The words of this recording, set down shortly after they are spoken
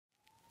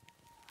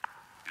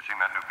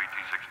that new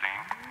BT-16?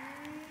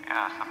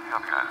 Yeah, some of the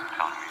other guys are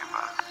telling me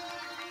about it.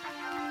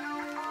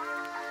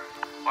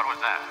 What was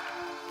that?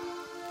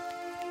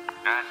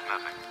 That's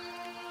nothing.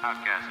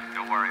 Outgassing,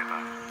 don't worry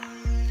about it.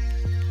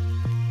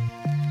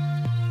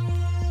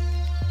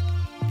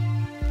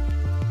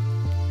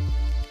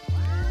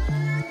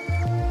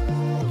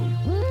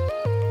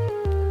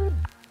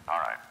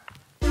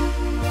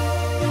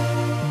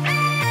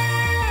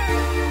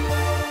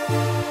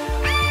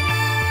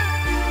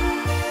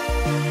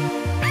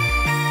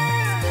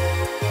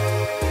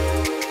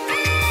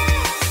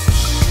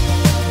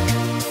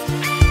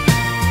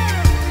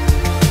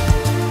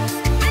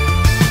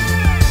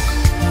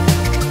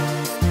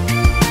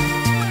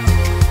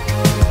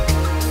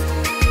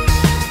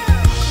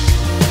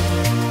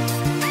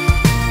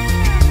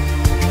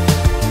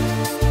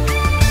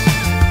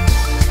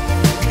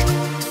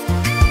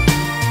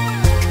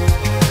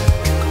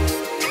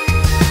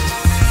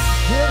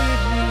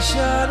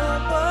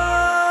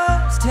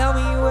 Tell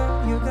me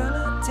where you're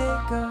gonna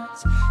take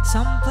us,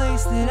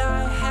 someplace that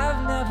I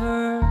have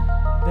never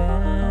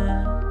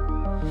been.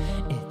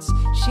 It's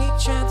cheap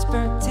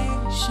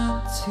transportation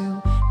to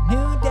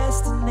new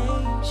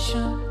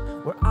destination,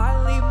 where I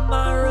leave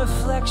my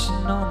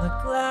reflection on the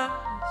glass.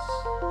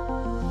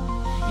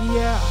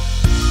 Yeah,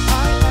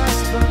 I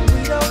ask, but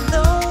we don't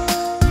know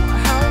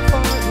how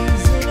far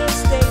these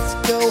interstates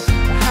go, or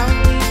how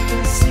deep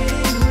the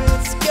city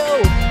roots go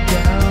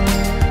down.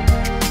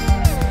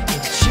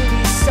 It should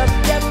be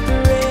subject to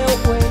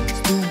railways,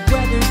 the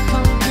weathered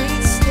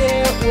concrete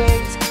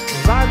stairways,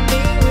 provide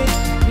me with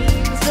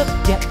means of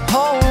getting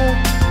home.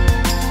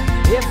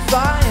 If I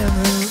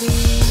ever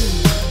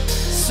leave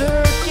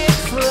circuit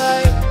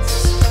flights,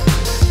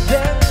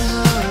 then the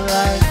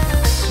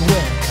lights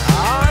when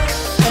I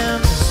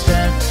am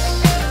spent.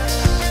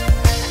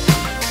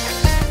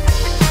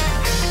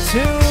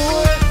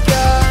 Tour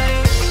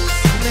guides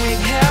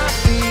make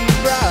happy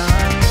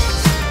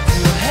rides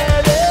to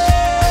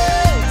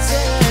heaven's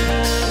end.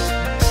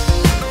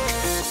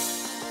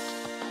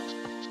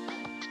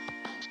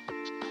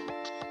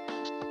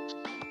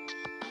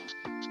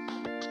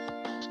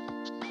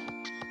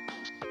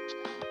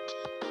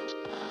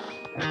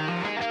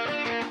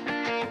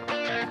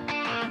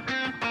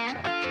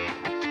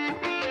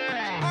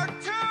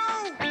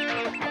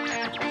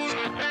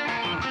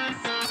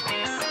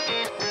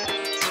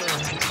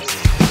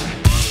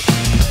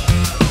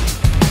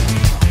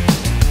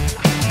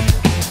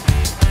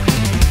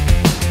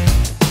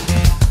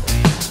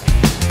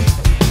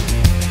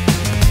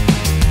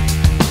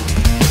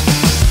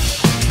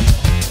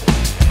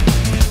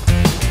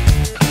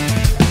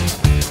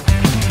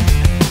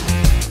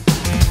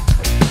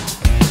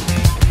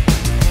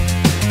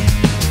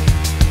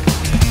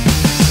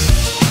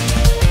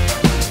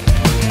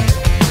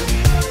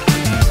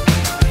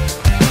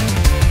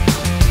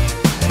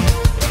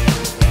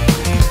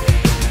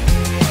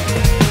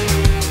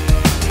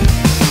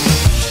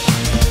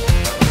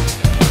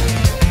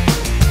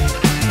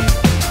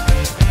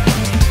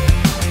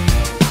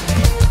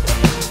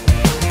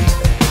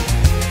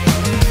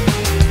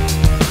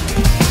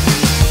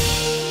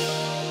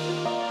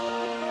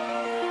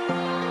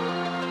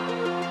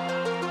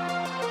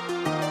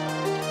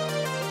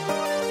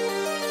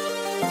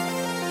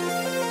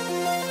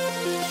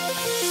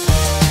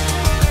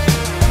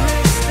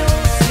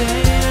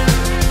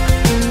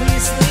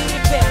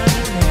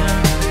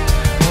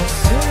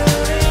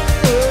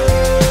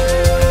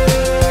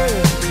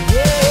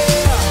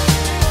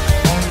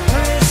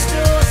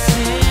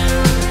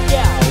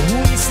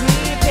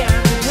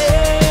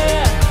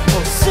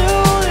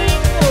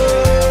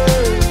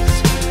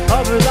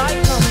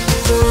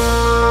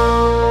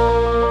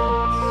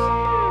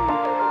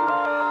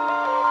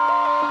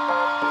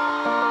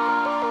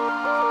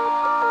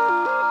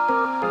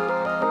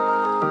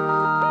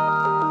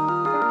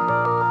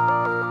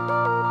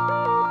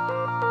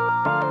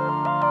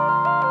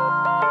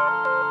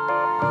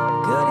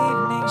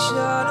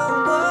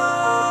 Shuttle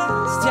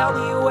bus, tell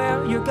me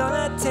where you're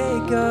gonna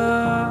take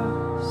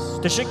us.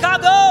 To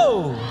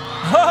Chicago!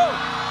 Ho!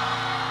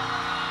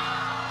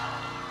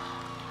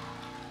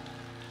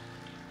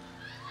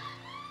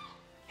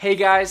 Hey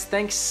guys,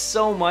 thanks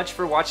so much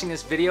for watching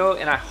this video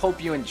and I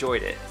hope you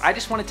enjoyed it. I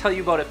just want to tell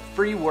you about a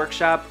free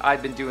workshop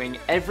I've been doing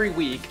every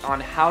week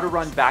on how to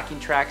run backing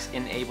tracks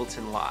in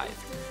Ableton Live.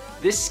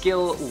 This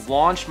skill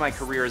launched my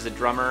career as a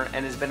drummer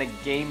and has been a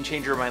game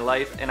changer in my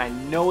life, and I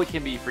know it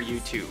can be for you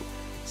too.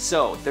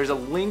 So there's a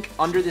link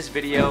under this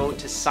video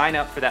to sign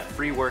up for that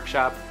free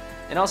workshop,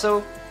 and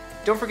also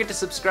don't forget to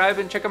subscribe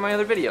and check out my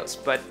other videos,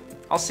 but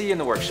I'll see you in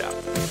the workshop.